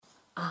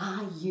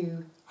Are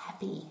you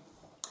happy?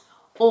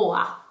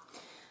 Or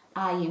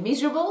are you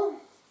miserable?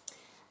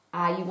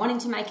 Are you wanting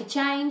to make a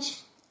change?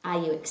 Are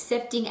you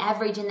accepting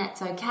average and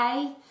that's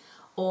okay?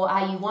 Or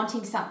are you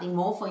wanting something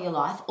more for your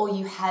life, or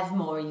you have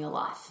more in your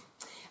life?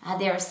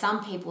 There are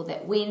some people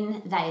that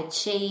win, they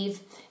achieve,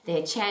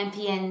 they're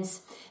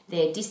champions,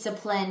 they're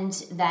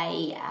disciplined,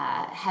 they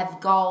have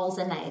goals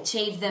and they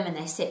achieve them, and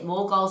they set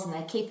more goals and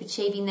they keep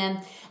achieving them,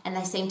 and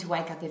they seem to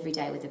wake up every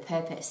day with a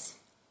purpose.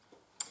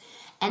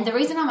 And the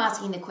reason I'm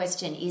asking the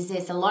question is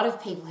there's a lot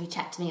of people who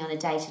chat to me on a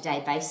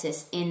day-to-day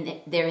basis,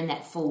 they're in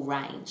that full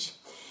range.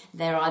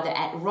 They're either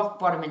at rock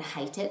bottom and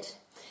hate it,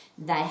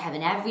 they have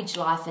an average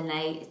life and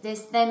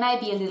they may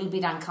be a little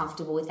bit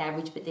uncomfortable with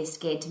average, but they're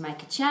scared to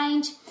make a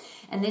change.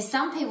 And there's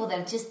some people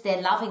that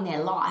they're loving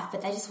their life,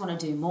 but they just want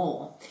to do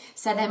more.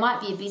 So they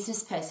might be a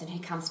business person who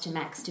comes to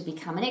Max to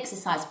become an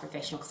exercise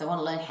professional because they want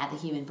to learn how the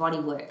human body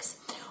works.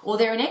 Or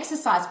they're an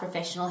exercise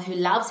professional who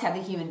loves how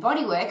the human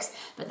body works,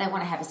 but they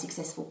want to have a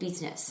successful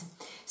business.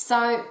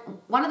 So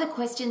one of the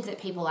questions that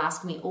people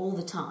ask me all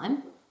the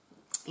time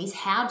is,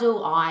 how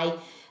do I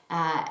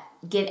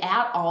get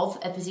out of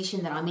a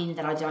position that I'm in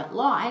that I don't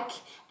like?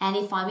 And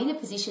if I'm in a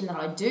position that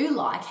I do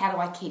like, how do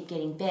I keep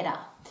getting better?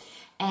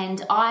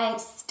 And I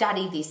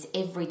study this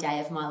every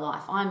day of my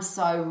life. I'm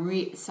so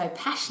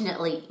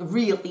passionately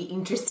really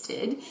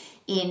interested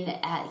in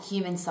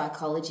human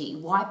psychology,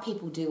 why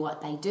people do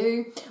what they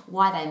do,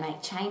 why they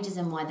make changes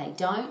and why they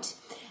don't,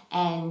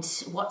 and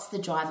what's the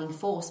driving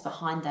force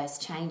behind those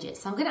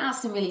changes. So I'm going to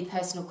ask some really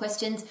personal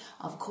questions.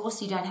 Of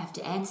course, you don't have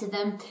to answer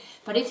them,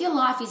 but if your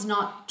life is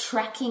not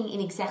tracking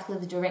in exactly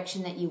the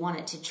direction that you want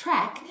it to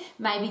track,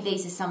 maybe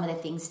these are some of the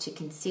things to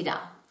consider.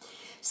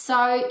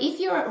 So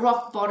if you're at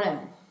rock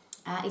bottom,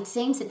 it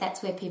seems that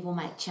that's where people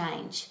make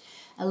change.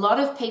 A lot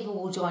of people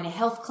will join a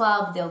health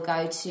club, they'll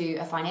go to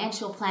a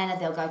financial planner,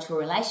 they'll go to a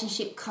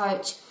relationship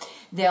coach,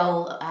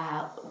 they'll,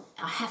 I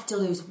have to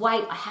lose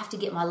weight, I have to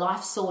get my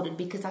life sorted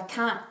because I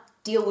can't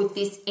deal with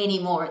this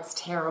anymore, it's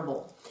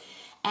terrible.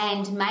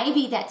 And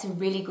maybe that's a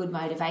really good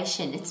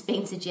motivation. It's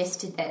been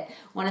suggested that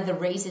one of the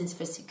reasons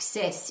for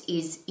success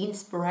is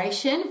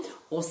inspiration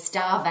or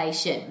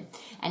starvation.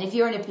 And if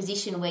you're in a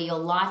position where your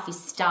life is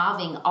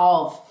starving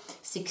of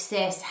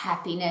success,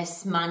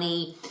 happiness,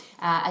 money,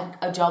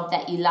 a job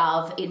that you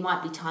love, it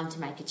might be time to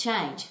make a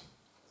change.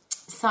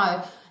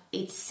 So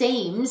it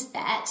seems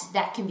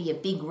that can be a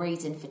big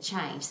reason for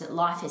change, that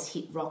life has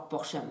hit rock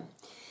bottom.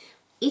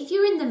 If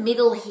you're in the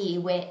middle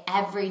here, where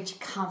average,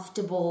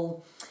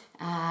 comfortable,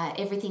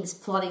 everything's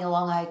plodding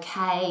along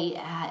okay,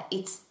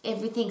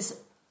 everything's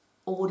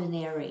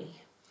ordinary.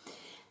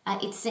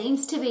 It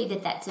seems to be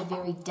that's a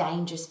very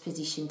dangerous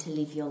position to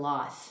live your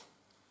life.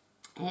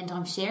 And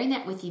I'm sharing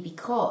that with you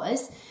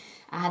because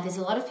there's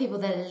a lot of people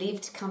that have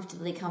lived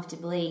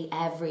comfortably,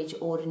 average,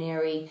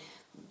 ordinary.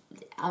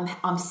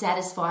 I'm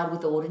satisfied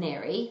with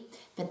ordinary,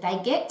 but they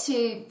get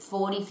to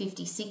 40,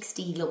 50,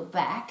 60, look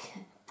back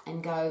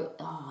and go,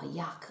 oh,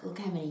 yuck, look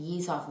how many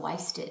years I've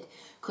wasted.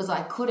 Because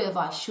I could have,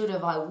 I should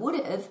have, I would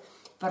have,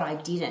 but I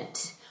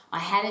didn't. I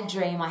had a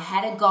dream, I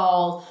had a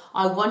goal,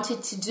 I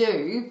wanted to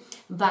do,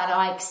 but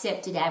I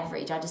accepted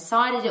average. I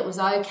decided it was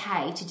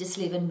okay to just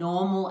live a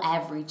normal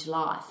average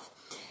life.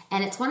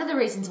 And it's one of the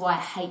reasons why I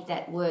hate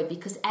that word,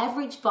 because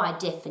average by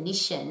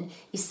definition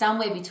is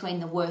somewhere between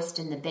the worst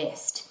and the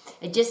best.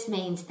 It just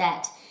means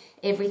that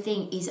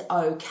everything is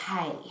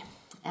okay.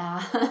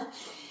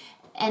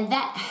 And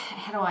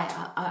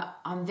that,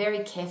 I'm very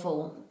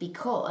careful,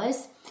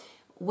 because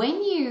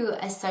when you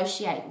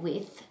associate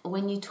with,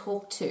 when you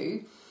talk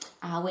to,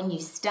 when you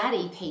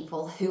study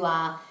people who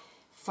are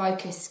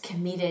focused,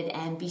 committed,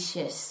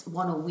 ambitious,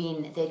 want to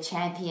win, they're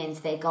champions,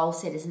 they're goal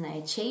setters, and they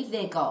achieve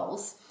their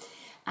goals,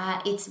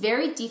 it's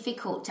very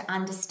difficult to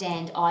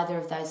understand either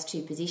of those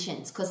two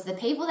positions, because the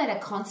people that are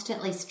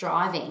constantly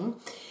striving,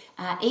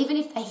 even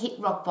if they hit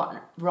rock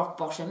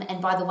bottom,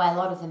 and by the way, a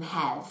lot of them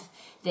have,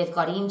 they've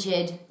got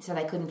injured, so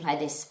they couldn't play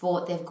their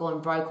sport, they've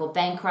gone broke or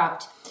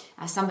bankrupt,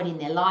 somebody in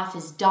their life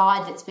has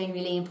died that's been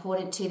really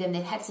important to them,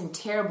 they've had some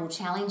terrible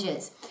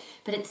challenges.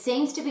 But it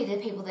seems to be the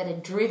people that are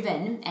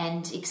driven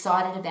and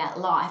excited about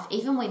life,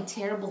 even when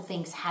terrible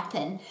things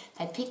happen,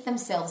 they pick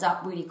themselves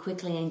up really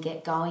quickly and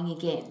get going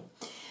again.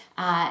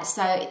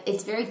 So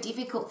it's very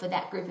difficult for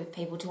that group of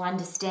people to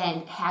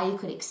understand how you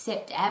could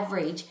accept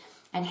average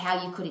and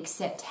how you could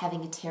accept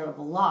having a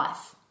terrible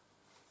life.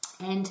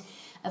 And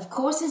of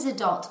course, as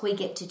adults, we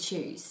get to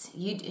choose.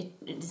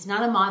 It's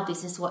none of my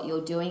business what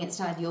you're doing. It's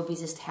none of your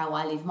business how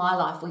I live my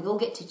life. We all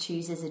get to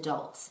choose as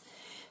adults.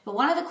 But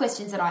one of the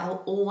questions that I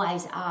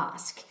always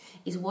ask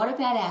is, what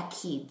about our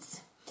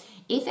kids?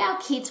 If our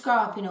kids grow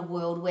up in a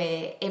world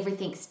where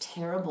everything's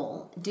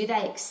terrible, do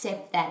they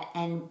accept that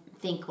and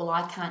think, well,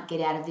 I can't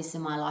get out of this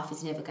and my life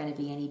is never going to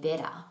be any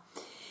better?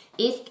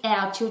 If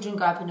our children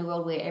grow up in a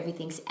world where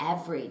everything's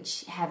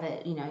average,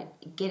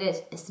 get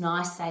a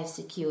nice, safe,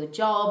 secure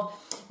job,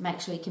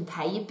 make sure you can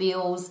pay your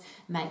bills,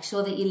 make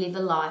sure that you live a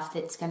life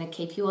that's going to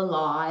keep you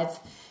alive,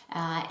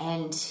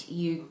 and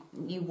you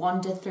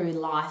wander through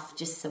life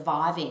just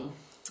surviving.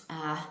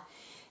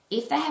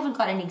 if they haven't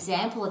got an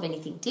example of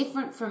anything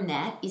different from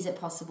that, is it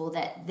possible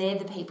that they're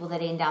the people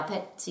that end up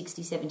at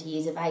 60, 70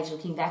 years of age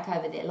looking back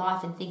over their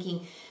life and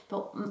thinking,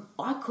 but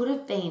I could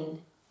have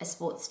been a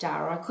sports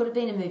star, or I could have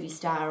been a movie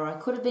star, or I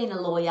could have been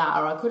a lawyer,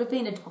 or I could have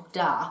been a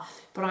doctor,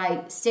 but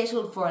I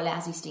settled for a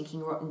lousy,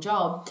 stinking, rotten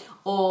job,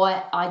 or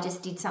I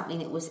just did something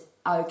that was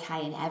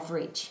okay and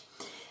average.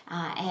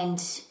 And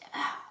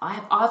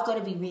I've got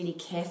to be really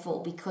careful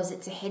because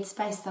it's a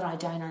headspace that I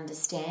don't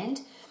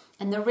understand.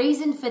 And the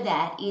reason for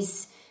that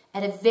is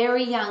at a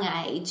very young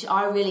age,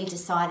 I really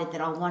decided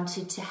that I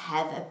wanted to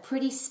have a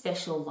pretty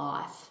special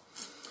life.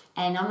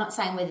 And I'm not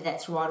saying whether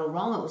that's right or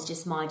wrong, it was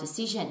just my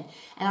decision.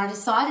 And I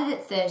decided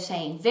at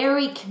 13,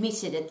 very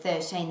committed at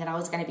 13, that I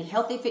was going to be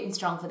healthy, fit and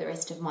strong for the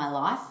rest of my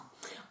life.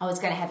 I was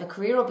going to have a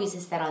career or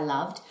business that I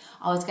loved.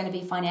 I was going to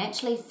be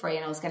financially free,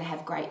 and I was going to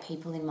have great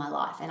people in my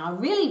life. And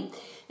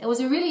it was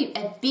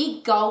a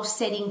big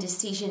goal-setting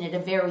decision at a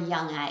very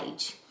young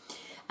age.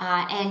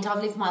 And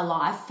I've lived my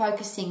life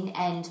focusing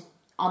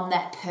on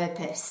that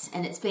purpose,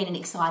 and it's been an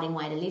exciting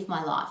way to live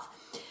my life.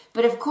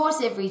 But of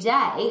course, every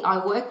day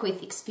I work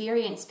with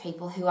experienced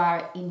people who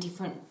are in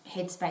different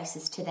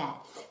headspaces to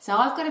that. So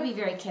I've got to be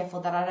very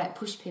careful that I don't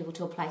push people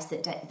to a place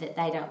that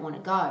they don't want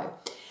to go.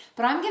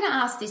 But I'm going to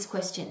ask this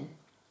question.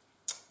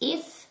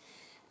 If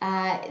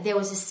there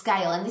was a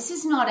scale, and this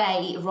is not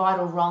a right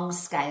or wrong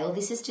scale,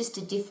 this is just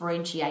a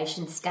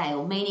differentiation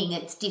scale, meaning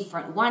it's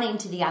different. One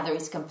end to the other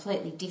is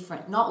completely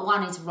different. Not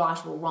one is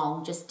right or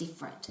wrong, just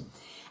different.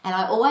 And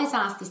I always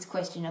ask this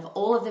question of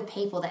all of the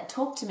people that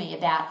talk to me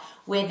about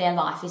where their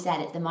life is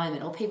at the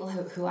moment, or people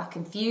who are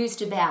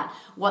confused about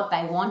what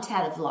they want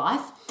out of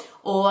life,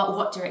 or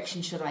what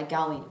direction should I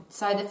go in.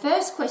 So the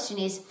first question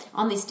is,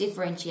 on this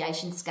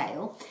differentiation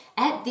scale,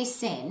 at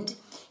this end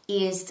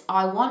is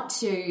I want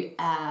to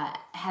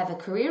have a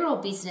career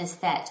or business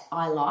that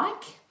I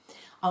like.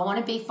 I want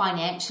to be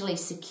financially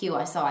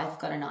secure. So I've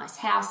got a nice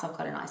house, I've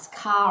got a nice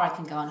car, I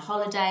can go on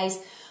holidays,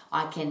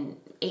 I can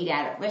eat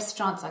out at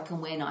restaurants, I can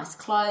wear nice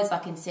clothes, I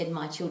can send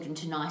my children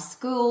to nice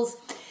schools.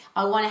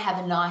 I want to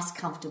have a nice,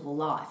 comfortable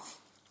life.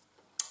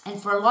 And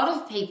for a lot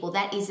of people,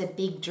 that is a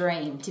big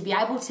dream, to be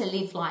able to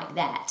live like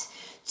that,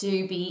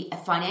 to be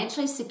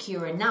financially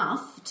secure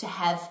enough to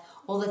have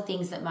all the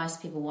things that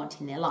most people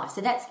want in their life. So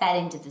that's that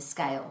end of the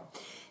scale.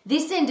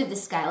 This end of the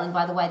scale, and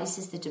by the way, this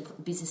is the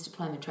business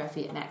diploma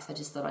trophy at Max. I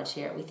just thought I'd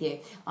share it with you.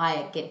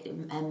 I get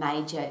a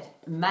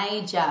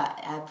major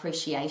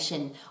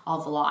appreciation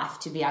of life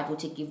to be able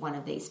to give one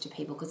of these to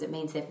people, because it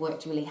means they've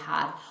worked really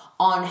hard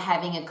on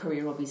having a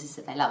career or business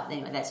that they love.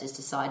 Anyway, that's just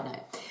a side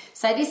note.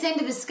 So this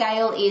end of the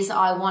scale is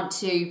I want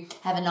to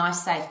have a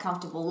nice, safe,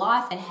 comfortable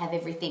life and have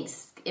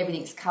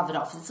everything's covered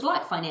off. It's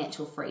like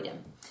financial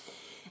freedom.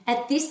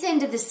 At this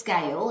end of the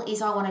scale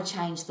is I want to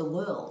change the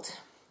world.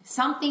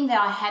 Something that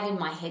I have in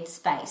my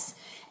headspace.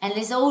 And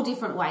there's all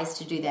different ways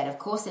to do that. Of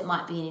course, it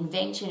might be an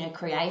invention, a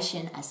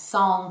creation, a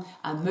song,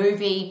 a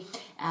movie.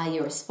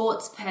 You're a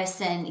sports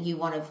person. You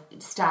want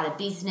to start a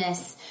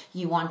business.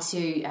 You want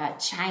to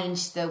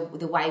change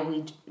the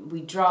way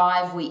we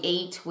drive, we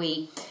eat,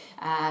 we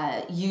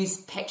use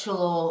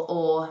petrol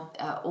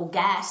or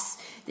gas.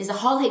 There's a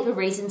whole heap of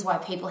reasons why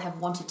people have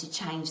wanted to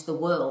change the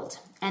world.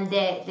 And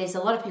there's a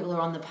lot of people who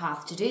are on the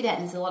path to do that,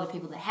 and there's a lot of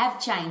people that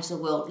have changed the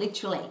world,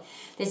 literally.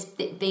 There's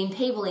been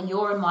people in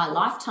your and my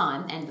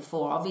lifetime, and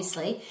before,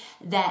 obviously,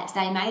 that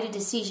they made a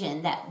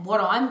decision that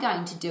what I'm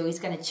going to do is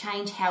going to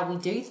change how we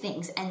do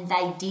things, and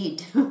they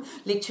did,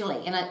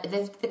 literally. And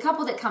the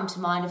couple that come to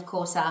mind, of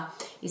course,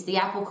 is the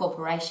Apple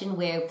Corporation,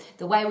 where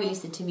the way we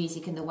listen to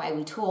music and the way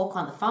we talk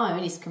on the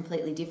phone is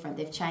completely different.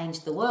 They've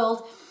changed the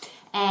world.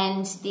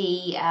 And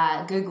the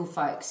Google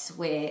folks,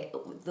 where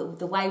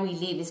the way we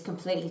live is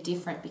completely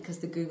different because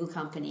the Google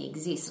company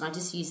exists. And I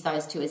just use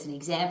those two as an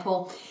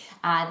example.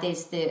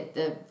 There's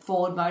the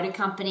Ford Motor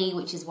Company,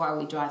 which is why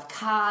we drive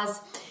cars.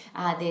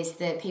 There's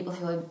the people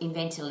who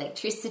invented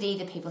electricity,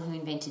 the people who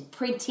invented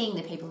printing,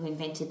 the people who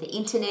invented the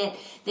internet.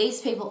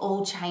 These people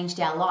all changed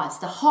our lives,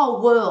 the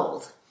whole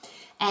world.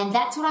 And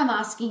that's what I'm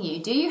asking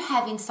you. Do you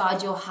have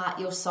inside your heart,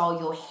 your soul,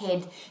 your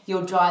head,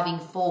 your driving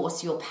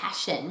force, your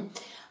passion?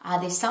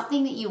 There's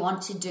something that you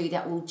want to do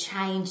that will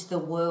change the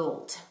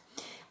world.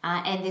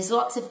 And there's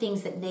lots of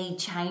things that need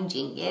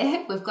changing,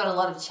 yeah? We've got a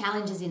lot of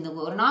challenges in the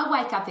world. And I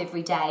wake up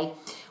every day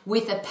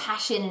with a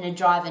passion and a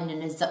drive and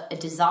a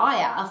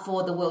desire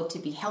for the world to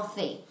be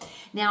healthy.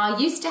 Now, I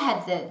used to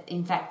have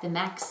the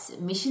Max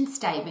mission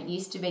statement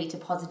used to be to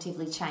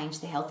positively change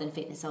the health and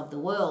fitness of the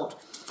world.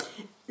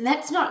 And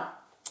that's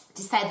not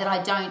to say that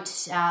I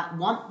don't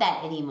want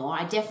that anymore.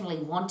 I definitely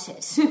want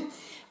it.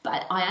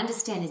 But I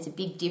understand there's a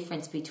big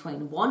difference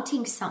between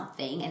wanting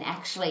something and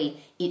actually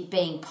it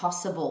being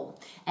possible.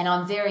 And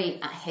I'm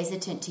very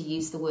hesitant to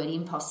use the word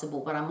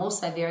impossible, but I'm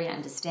also very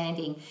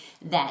understanding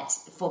that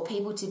for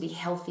people to be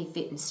healthy,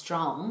 fit and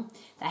strong,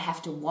 they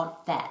have to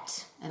want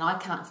that. And I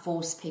can't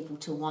force people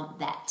to want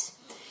that.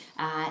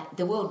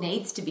 The world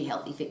needs to be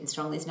healthy, fit and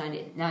strong. There's no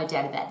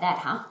doubt about that,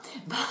 huh?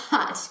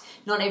 But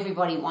not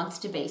everybody wants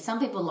to be.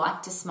 Some people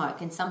like to smoke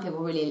and some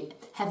people really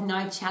have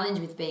no challenge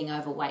with being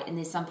overweight. And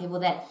there's some people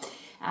that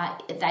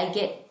they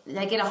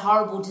get a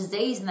horrible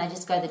disease and they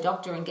just go to the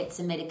doctor and get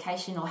some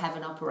medication or have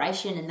an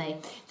operation, and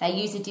they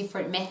use a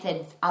different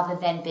method other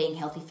than being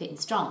healthy, fit and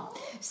strong.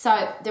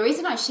 So the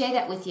reason I share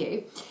that with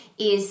you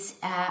is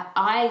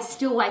I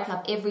still wake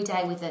up every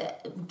day with a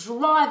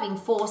driving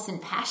force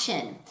and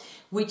passion,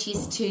 which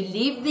is to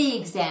live the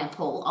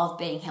example of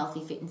being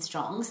healthy, fit and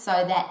strong so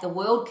that the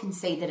world can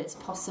see that it's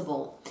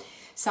possible.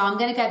 So I'm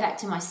going to go back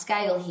to my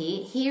scale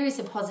here. Here is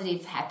a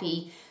positive,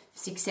 happy,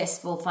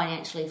 successful,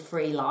 financially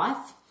free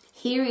life.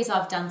 Here is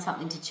I've done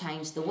something to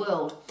change the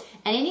world.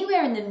 And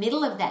anywhere in the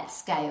middle of that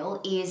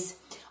scale is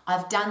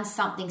I've done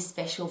something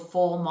special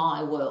for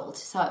my world.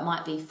 So it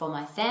might be for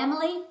my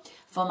family,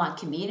 for my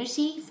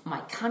community, for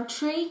my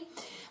country,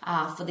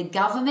 for the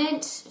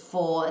government,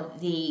 for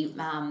the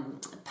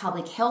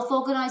public health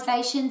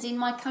organisations in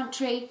my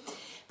country.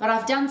 But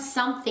I've done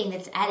something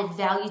that's added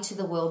value to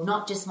the world,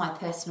 not just my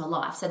personal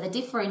life. So the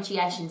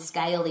differentiation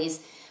scale is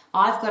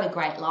I've got a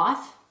great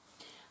life.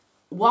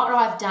 What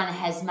I've done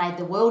has made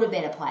the world a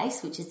better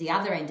place, which is the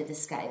other end of the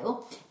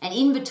scale. And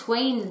in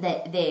between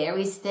that there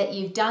is that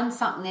you've done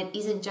something that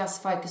isn't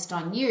just focused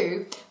on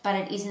you, but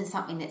it isn't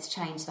something that's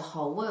changed the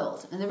whole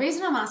world. And the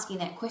reason I'm asking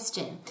that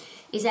question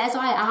is as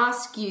I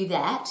ask you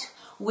that,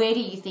 where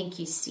do you think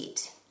you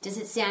sit? Does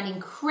it sound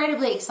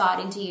incredibly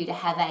exciting to you to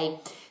have a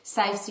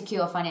safe,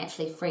 secure,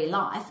 financially free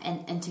life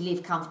and to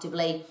live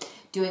comfortably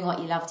doing what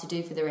you love to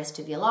do for the rest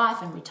of your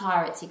life and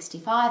retire at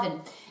 65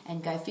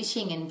 and go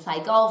fishing and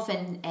play golf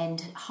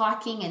and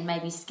hiking and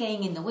maybe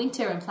skiing in the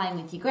winter and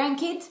playing with your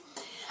grandkids?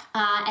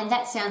 And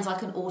that sounds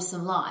like an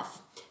awesome life.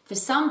 For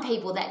some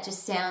people, that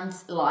just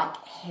sounds like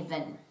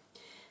heaven.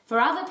 For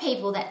other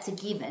people, that's a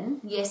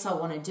given. Yes, I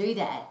want to do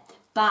that,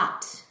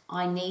 but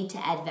I need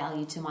to add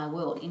value to my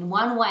world. In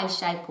one way,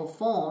 shape or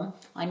form,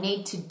 I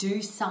need to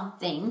do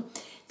something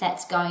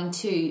that's going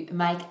to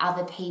make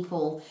other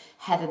people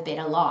have a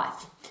better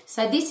life.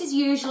 So this is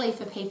usually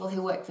for people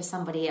who work for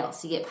somebody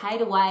else. You get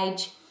paid a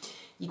wage,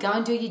 you go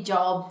and do your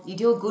job, you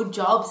do a good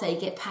job so you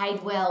get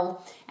paid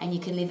well and you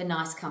can live a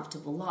nice,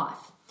 comfortable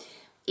life.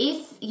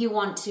 If you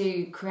want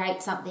to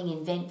create something,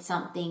 invent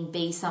something,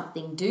 be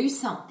something, do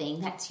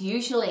something, that's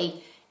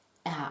usually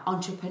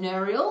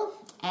entrepreneurial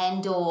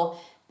and or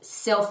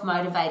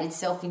self-motivated,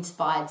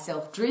 self-inspired,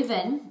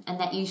 self-driven, and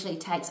that usually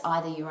takes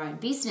either your own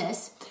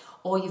business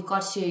or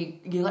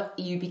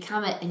you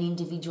become an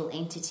individual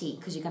entity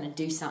because you're going to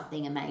do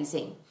something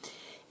amazing.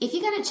 If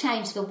you're going to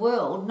change the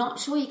world,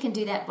 not sure you can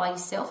do that by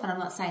yourself, and I'm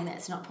not saying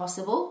that's not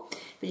possible,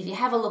 but if you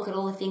have a look at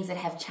all the things that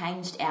have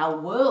changed our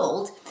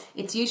world,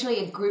 it's usually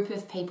a group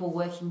of people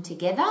working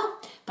together,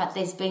 but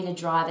there's been a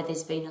driver,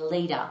 there's been a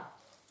leader.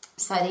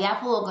 So the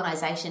Apple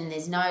organization,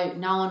 there's no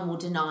one will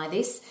deny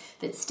this,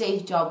 that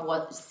Steve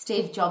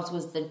Jobs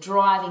was the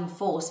driving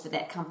force for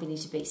that company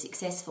to be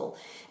successful.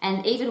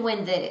 And even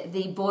when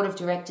the board of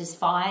directors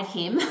fired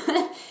him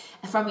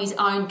from his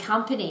own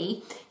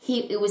company,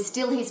 it was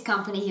still his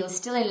company, he was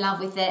still in love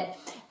with it,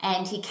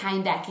 and he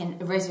came back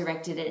and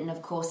resurrected it. And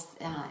of course,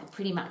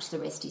 pretty much the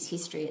rest is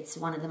history. It's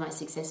one of the most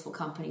successful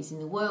companies in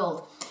the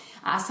world.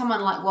 Someone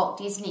like Walt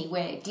Disney,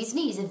 where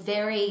Disney is a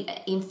very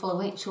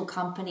influential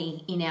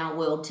company in our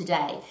world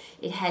today.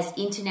 It has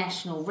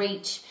international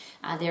reach.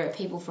 There are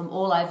people from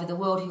all over the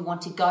world who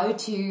want to go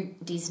to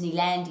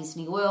Disneyland,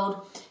 Disney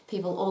World.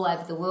 People all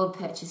over the world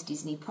purchase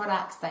Disney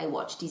products. They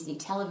watch Disney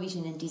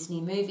television and Disney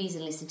movies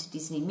and listen to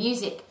Disney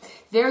music.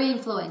 Very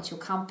influential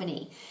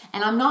company.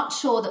 And I'm not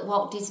sure that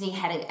Walt Disney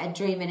had a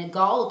dream and a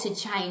goal to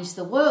change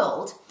the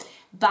world,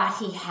 but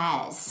he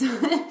has.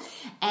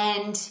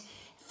 And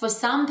for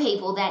some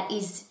people, that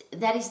is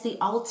the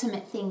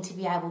ultimate thing to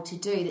be able to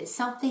do, that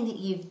something that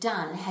you've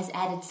done has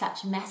added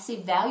such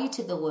massive value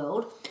to the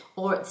world,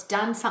 or it's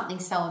done something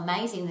so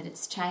amazing that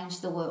it's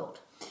changed the world.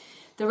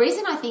 The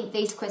reason I think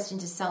these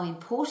questions are so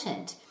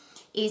important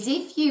is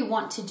if you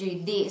want to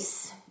do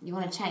this, you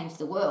want to change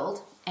the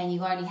world, and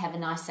you only have a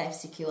nice, safe,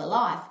 secure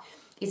life,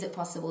 is it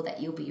possible that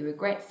you'll be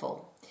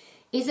regretful?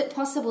 Is it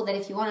possible that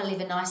if you want to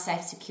live a nice,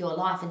 safe, secure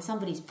life and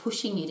somebody's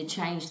pushing you to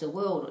change the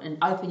world and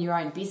open your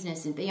own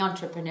business and be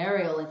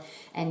entrepreneurial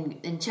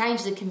and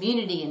change the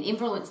community and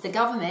influence the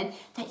government,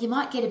 that you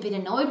might get a bit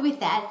annoyed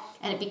with that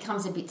and it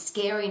becomes a bit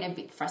scary and a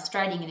bit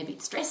frustrating and a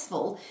bit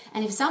stressful?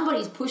 And if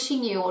somebody's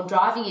pushing you or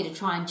driving you to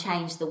try and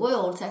change the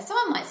world, so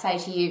someone might say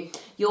to you,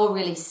 you're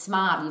really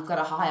smart, you've got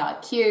a high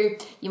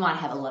IQ, you might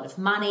have a lot of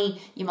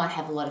money, you might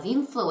have a lot of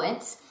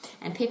influence,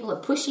 and people are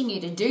pushing you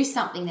to do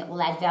something that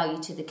will add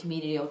value to the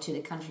community or to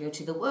the country or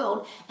to the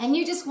world, and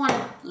you just want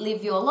to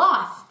live your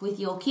life with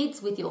your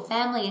kids, with your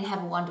family, and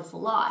have a wonderful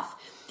life.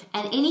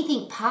 And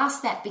anything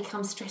past that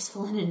becomes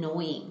stressful and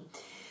annoying.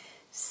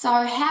 So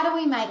how do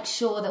we make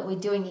sure that we're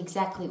doing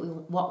exactly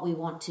what we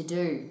want to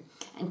do?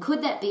 And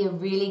could that be a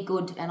really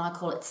good, and I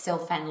call it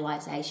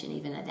self-analyzation,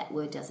 even though that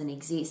word doesn't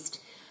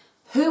exist.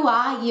 Who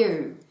are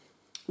you?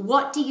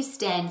 What do you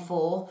stand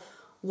for?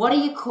 What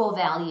are your core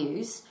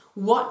values?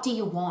 What do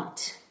you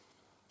want?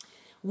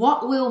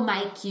 What will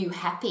make you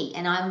happy?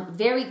 And I'm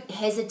very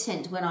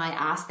hesitant when I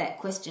ask that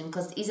question,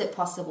 because is it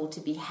possible to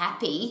be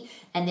happy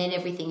and then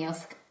everything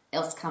else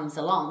else comes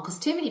along. Because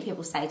too many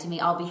people say to me,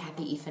 I'll be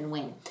happy if and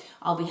when.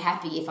 I'll be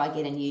happy if I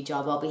get a new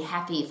job. I'll be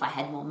happy if I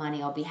had more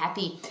money. I'll be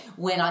happy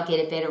when I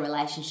get a better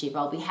relationship.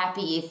 I'll be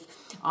happy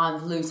if I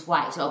lose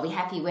weight. I'll be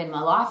happy when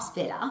my life's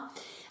better.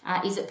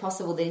 Is it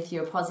possible that if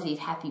you're a positive,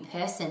 happy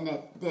person,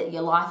 that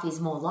your life is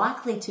more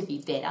likely to be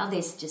better?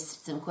 There's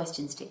just some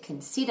questions to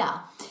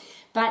consider.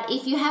 But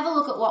if you have a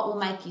look at what will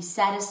make you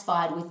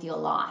satisfied with your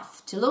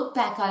life, to look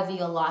back over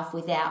your life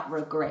without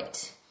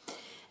regret.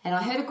 And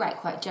I heard a great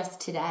quote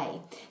just today.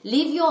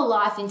 Live your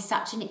life in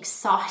such an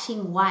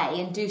exciting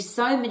way and do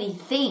so many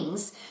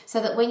things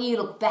so that when you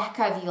look back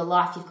over your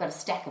life, you've got a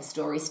stack of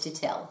stories to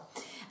tell.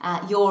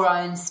 Your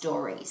own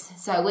stories.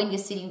 So when you're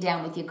sitting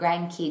down with your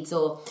grandkids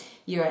or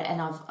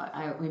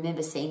I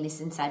remember seeing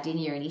this in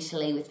Sardinia in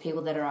Italy with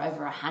people that are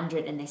over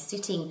 100 and they're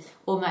sitting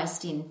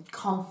almost in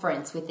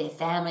conference with their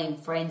family and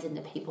friends and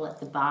the people at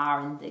the bar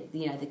and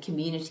the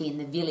community and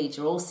the village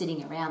are all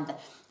sitting around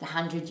the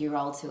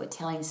 100-year-olds who are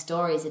telling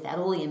stories about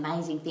all the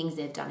amazing things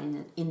they've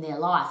done in their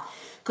life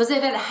because they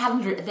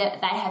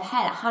have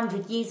had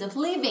 100 years of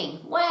living.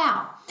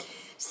 Wow.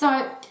 So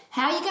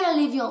how are you going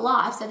to live your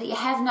life so that you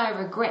have no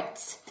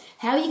regrets?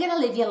 How are you going to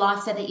live your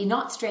life so that you're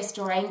not stressed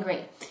or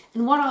angry?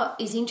 And what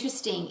is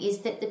interesting is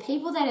that the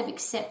people that have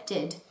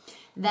accepted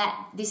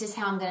that this is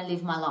how I'm going to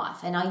live my life.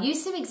 And I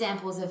use some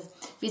examples of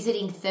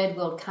visiting third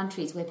world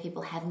countries where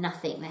people have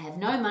nothing. They have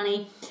no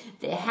money.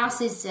 Their house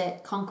is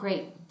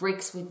concrete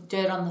bricks with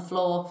dirt on the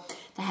floor.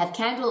 They have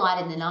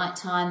candlelight in the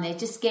nighttime. They're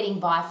just getting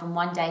by from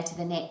one day to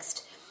the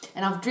next.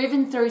 And I've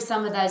driven through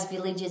some of those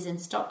villages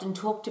and stopped and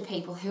talked to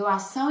people who are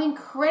so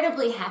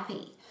incredibly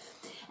happy.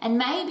 And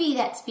maybe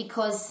that's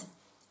because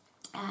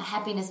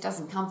happiness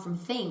doesn't come from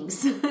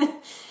things.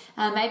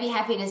 Maybe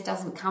happiness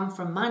doesn't come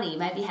from money.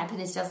 Maybe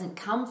happiness doesn't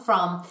come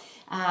from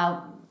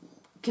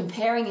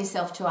comparing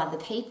yourself to other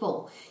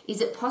people.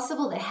 Is it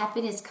possible that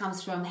happiness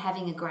comes from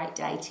having a great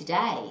day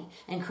today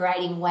and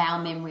creating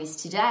wow memories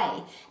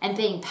today and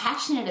being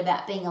passionate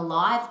about being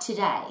alive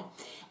today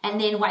and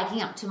then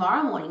waking up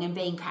tomorrow morning and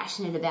being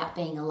passionate about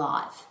being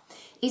alive?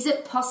 Is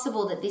it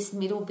possible that this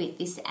middle bit,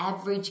 this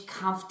average,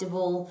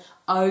 comfortable,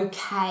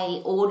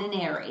 okay,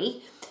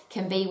 ordinary,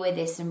 can be where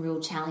there's some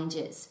real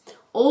challenges?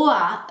 Or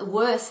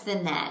worse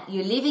than that,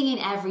 you're living in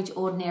average,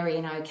 ordinary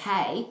and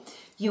okay,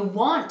 you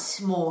want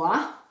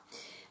more,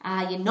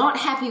 you're not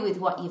happy with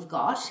what you've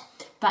got,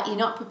 but you're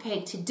not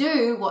prepared to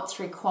do what's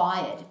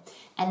required.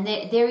 And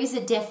there is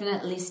a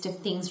definite list of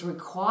things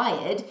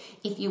required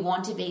if you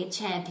want to be a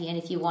champion,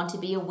 if you want to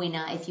be a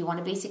winner, if you want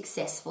to be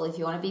successful, if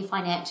you want to be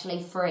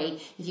financially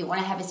free, if you want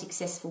to have a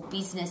successful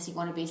business, you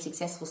want to be a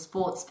successful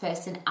sports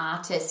person,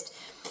 artist,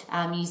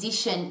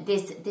 musician.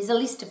 There's a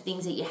list of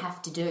things that you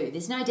have to do.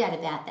 There's no doubt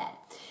about that.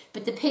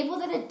 But the people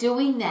that are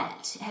doing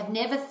that have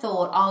never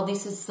thought, oh,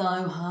 this is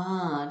so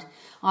hard.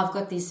 I've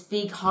got this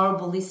big,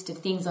 horrible list of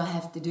things I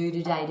have to do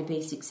today to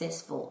be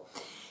successful.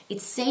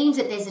 It seems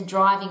that there's a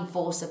driving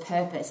force, a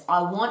purpose.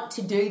 I want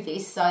to do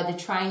this, so the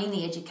training,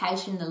 the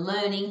education, the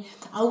learning,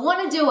 I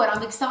want to do it.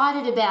 I'm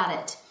excited about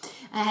it.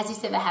 Has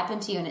this ever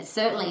happened to you? And it's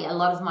certainly a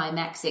lot of my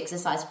max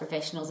exercise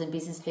professionals and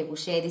business people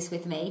share this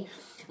with me.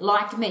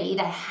 Like me,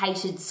 they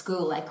hated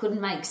school. They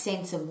couldn't make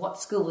sense of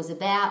what school was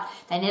about.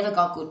 They never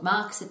got good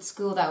marks at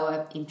school. They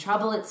were in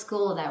trouble at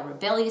school. They were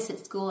rebellious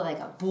at school. They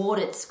got bored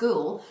at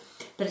school.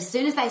 But as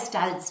soon as they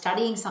started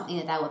studying something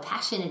that they were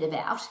passionate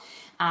about,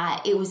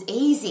 it was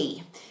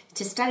easy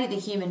to study the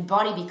human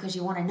body because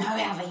you want to know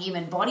how the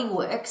human body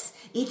works.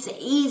 It's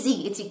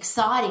easy. It's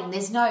exciting.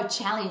 There's no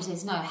challenge.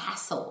 There's no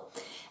hassle.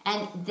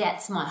 And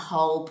that's my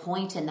whole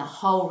point and the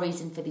whole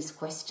reason for this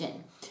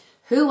question.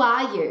 Who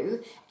are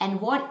you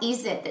and what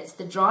is it that's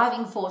the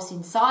driving force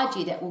inside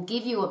you that will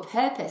give you a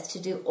purpose to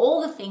do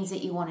all the things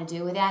that you want to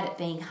do without it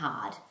being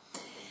hard?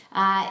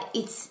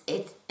 It's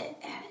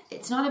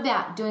not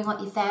about doing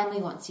what your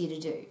family wants you to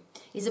do.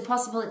 Is it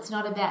possible it's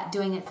not about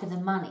doing it for the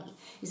money?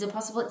 Is it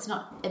possible it's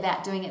not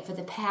about doing it for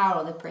the power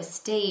or the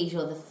prestige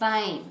or the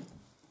fame?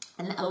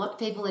 And a lot of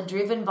people are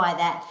driven by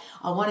that.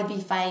 I want to be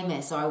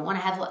famous, or I want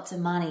to have lots of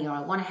money, or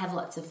I want to have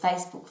lots of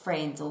Facebook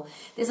friends, or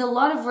there's a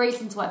lot of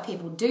reasons why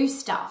people do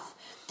stuff.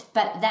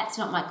 But that's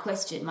not my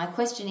question. My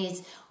question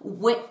is,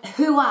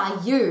 who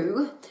are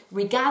you,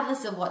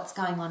 regardless of what's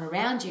going on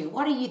around you?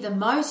 What are you the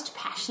most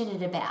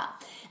passionate about?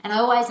 And I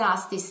always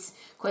ask this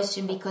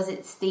question because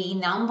it's the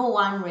number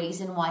one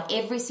reason why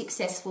every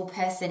successful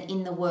person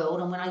in the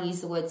world, and when I use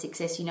the word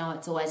success, you know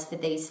it's always for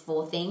these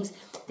four things.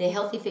 They're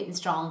healthy, fit and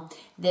strong.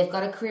 They've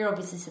got a career or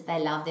business that they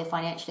love. They're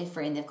financially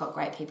free and they've got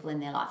great people in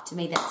their life. To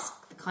me, that's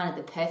kind of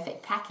the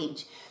perfect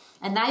package.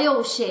 And they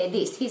all share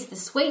this. Here's the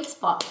sweet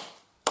spot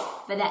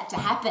for that to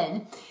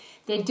happen.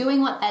 They're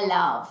doing what they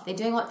love. They're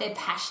doing what they're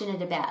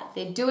passionate about.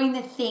 They're doing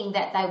the thing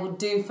that they would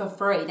do for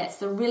free. That's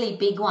the really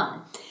big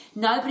one.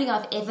 Nobody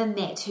I've ever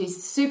met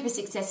who's super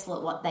successful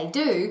at what they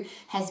do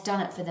has done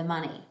it for the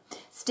money.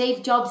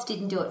 Steve Jobs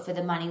didn't do it for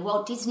the money.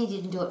 Walt Disney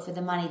didn't do it for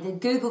the money. The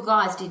Google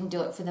guys didn't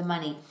do it for the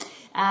money.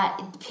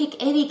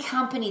 Pick any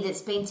company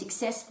that's been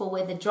successful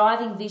where the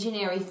driving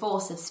visionary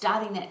force of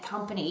starting that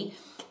company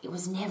it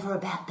was never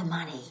about the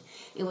money.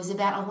 It was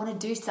about, I want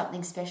to do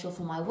something special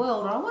for my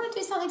world, or I want to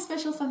do something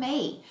special for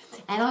me,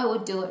 and I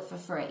would do it for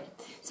free.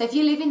 So if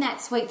you live in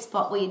that sweet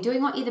spot where you're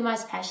doing what you're the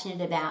most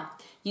passionate about,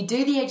 you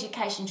do the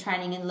education,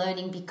 training and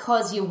learning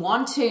because you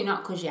want to,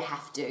 not because you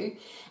have to,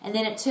 and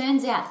then it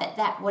turns out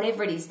that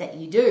whatever it is that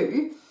you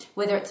do,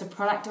 whether it's a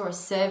product or a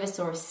service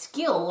or a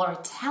skill or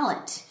a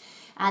talent,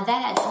 that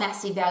adds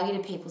massive value to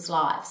people's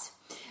lives.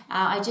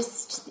 I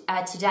just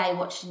today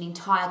watched an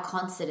entire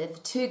concert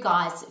of two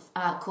guys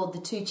called the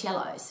Two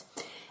Cellos.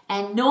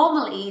 And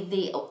normally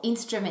the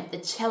instrument, the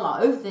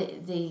cello,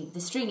 the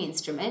string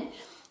instrument,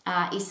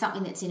 is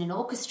something that's in an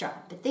orchestra.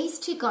 But these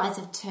two guys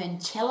have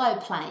turned cello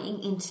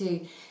playing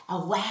into a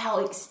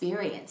wow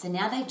experience. And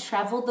now they've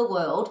travelled the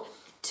world,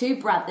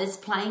 two brothers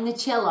playing the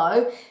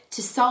cello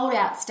to sold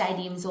out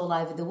stadiums all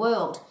over the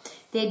world.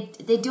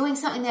 They're doing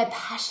something they're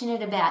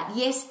passionate about.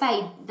 Yes,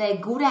 they're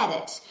good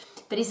at it.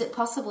 But is it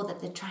possible that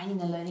the training,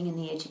 the learning and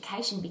the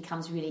education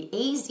becomes really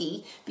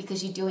easy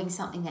because you're doing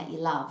something that you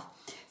love?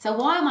 So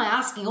why am I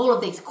asking all of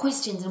these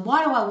questions, and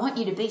why do I want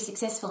you to be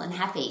successful and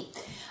happy?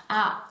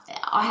 I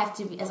have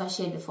to, as I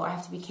shared before, I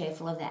have to be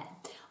careful of that.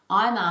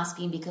 I'm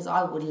asking because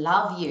I would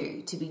love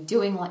you to be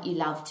doing what you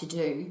love to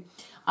do.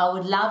 I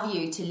would love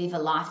you to live a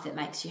life that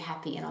makes you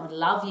happy, and I would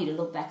love you to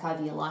look back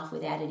over your life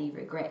without any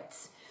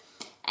regrets.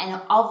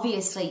 And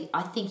obviously,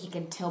 I think you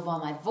can tell by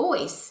my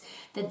voice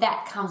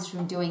that comes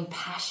from doing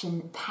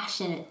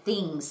passionate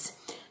things,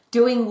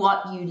 doing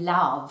what you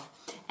love.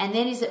 And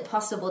then is it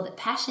possible that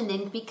passion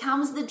then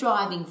becomes the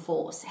driving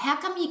force? How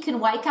come you can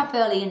wake up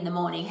early in the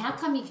morning? How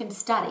come you can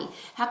study?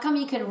 How come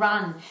you can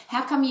run?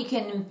 How come you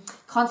can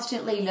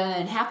constantly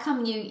learn? How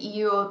come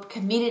you're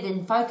committed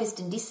and focused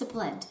and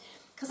disciplined?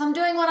 Because I'm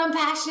doing what I'm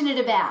passionate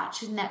about.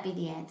 Shouldn't that be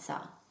the answer?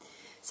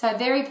 So a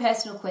very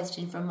personal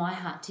question from my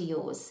heart to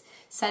yours,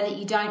 so that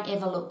you don't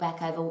ever look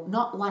back over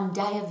not one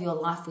day of your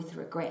life with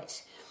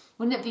regret.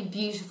 Wouldn't it be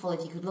beautiful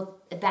if you could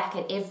look back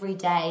at every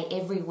day,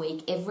 every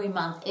week, every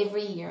month,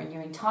 every year in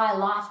your entire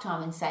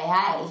lifetime and say,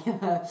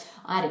 hey,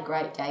 I had a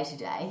great day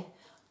today.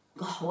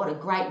 Oh, what a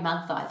great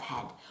month I've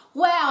had.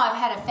 Wow, I've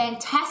had a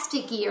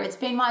fantastic year. It's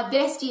been my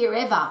best year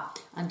ever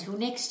until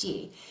next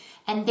year.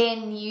 And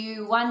then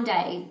you one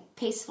day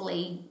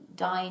peacefully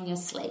die in your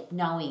sleep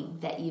knowing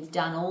that you've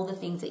done all the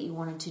things that you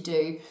wanted to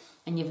do,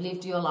 and you've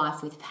lived your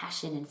life with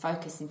passion and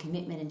focus and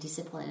commitment and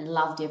discipline and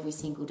loved every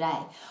single day.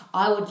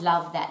 I would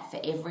love that for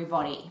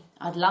everybody.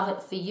 I'd love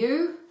it for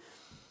you.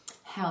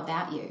 How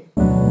about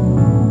you?